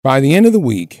By the end of the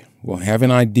week, we'll have an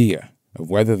idea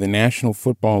of whether the National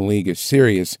Football League is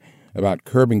serious about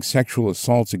curbing sexual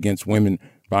assaults against women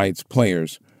by its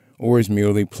players or is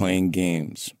merely playing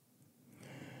games.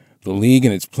 The league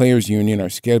and its players' union are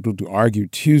scheduled to argue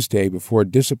Tuesday before a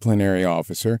disciplinary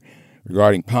officer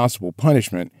regarding possible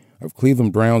punishment of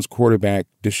Cleveland Browns quarterback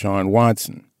Deshaun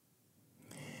Watson.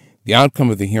 The outcome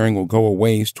of the hearing will go a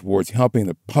ways towards helping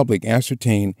the public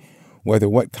ascertain whether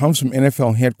what comes from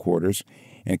NFL headquarters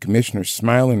and Commissioner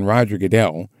Smiley and Roger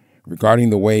Goodell regarding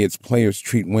the way its players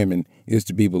treat women is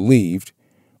to be believed,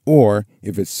 or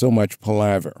if it's so much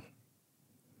palaver.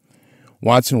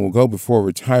 Watson will go before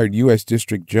retired U.S.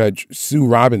 District Judge Sue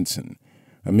Robinson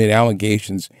amid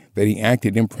allegations that he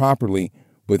acted improperly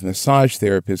with massage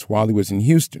therapists while he was in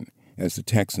Houston as the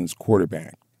Texans'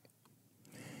 quarterback.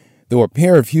 Though a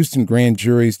pair of Houston grand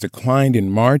juries declined in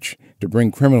March to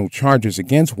bring criminal charges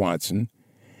against Watson,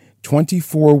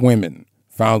 24 women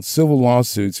filed civil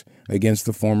lawsuits against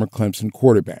the former Clemson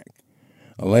quarterback,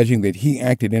 alleging that he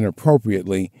acted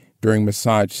inappropriately during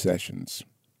massage sessions.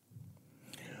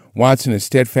 Watson has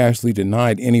steadfastly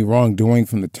denied any wrongdoing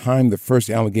from the time the first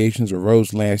allegations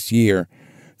arose last year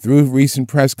through recent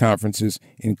press conferences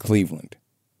in Cleveland.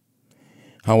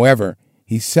 However,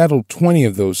 he settled 20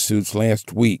 of those suits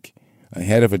last week,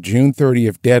 ahead of a June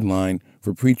 30th deadline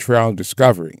for pretrial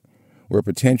discovery, where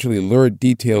potentially lurid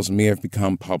details may have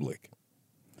become public.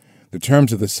 The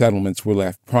terms of the settlements were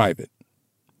left private.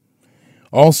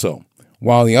 Also,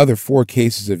 while the other 4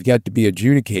 cases have yet to be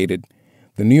adjudicated,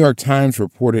 the New York Times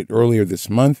reported earlier this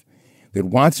month that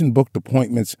Watson booked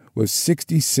appointments with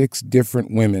 66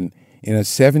 different women in a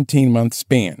 17-month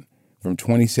span from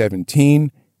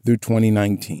 2017 through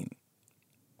 2019.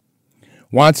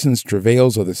 Watson's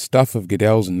travails are the stuff of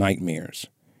Goodell's nightmares.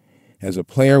 As a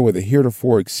player with a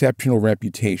heretofore exceptional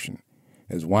reputation,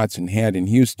 as Watson had in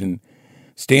Houston,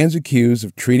 stands accused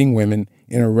of treating women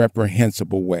in a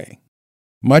reprehensible way.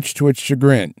 Much to its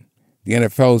chagrin, the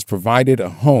NFL has provided a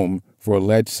home for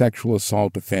alleged sexual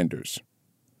assault offenders.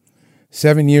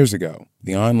 7 years ago,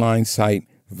 the online site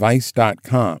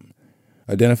Vice.com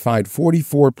identified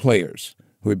 44 players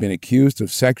who had been accused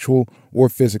of sexual or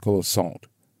physical assault.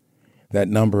 That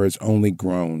number has only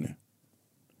grown.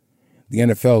 The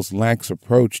NFL's lax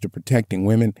approach to protecting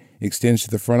women extends to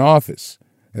the front office,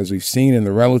 as we've seen in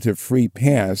the relative free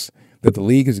pass that the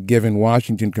league has given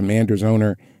Washington Commanders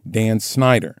owner Dan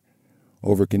Snyder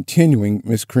over continuing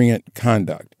miscreant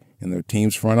conduct in the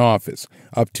team's front office,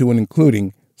 up to and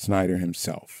including Snyder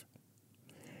himself.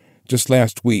 Just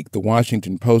last week, the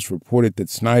Washington Post reported that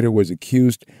Snyder was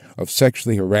accused of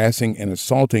sexually harassing and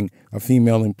assaulting a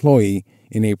female employee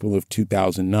in April of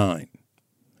 2009.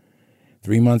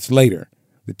 3 months later,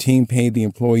 the team paid the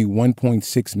employee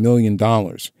 $1.6 million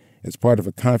as part of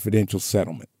a confidential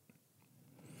settlement.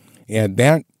 Add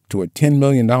that to a $10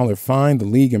 million fine the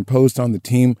league imposed on the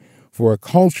team for a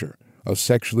culture of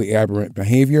sexually aberrant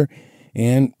behavior,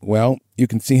 and, well, you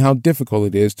can see how difficult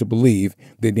it is to believe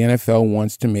that the NFL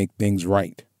wants to make things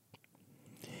right.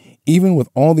 Even with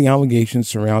all the allegations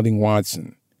surrounding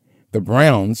Watson, the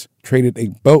Browns traded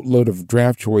a boatload of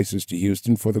draft choices to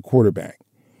Houston for the quarterback,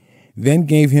 then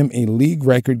gave him a league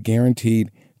record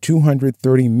guaranteed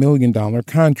 $230 million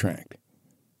contract.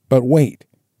 But wait,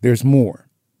 there's more.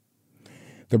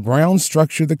 The Browns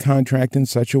structured the contract in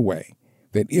such a way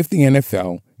that if the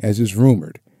NFL, as is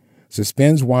rumored,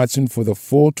 suspends Watson for the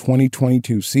full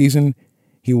 2022 season,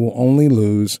 he will only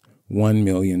lose $1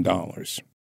 million.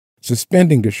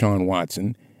 Suspending Deshaun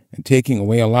Watson and taking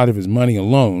away a lot of his money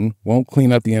alone won't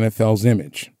clean up the NFL's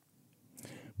image.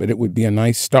 But it would be a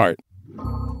nice start.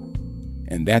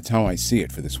 And that's how I see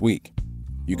it for this week.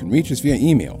 You can reach us via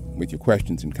email with your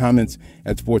questions and comments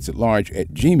at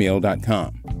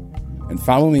sportsatlarge@gmail.com. And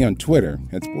follow me on Twitter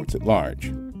at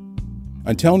sportsatlarge.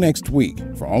 Until next week,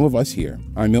 for all of us here,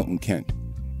 I'm Milton Kent.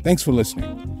 Thanks for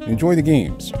listening. Enjoy the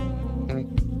games.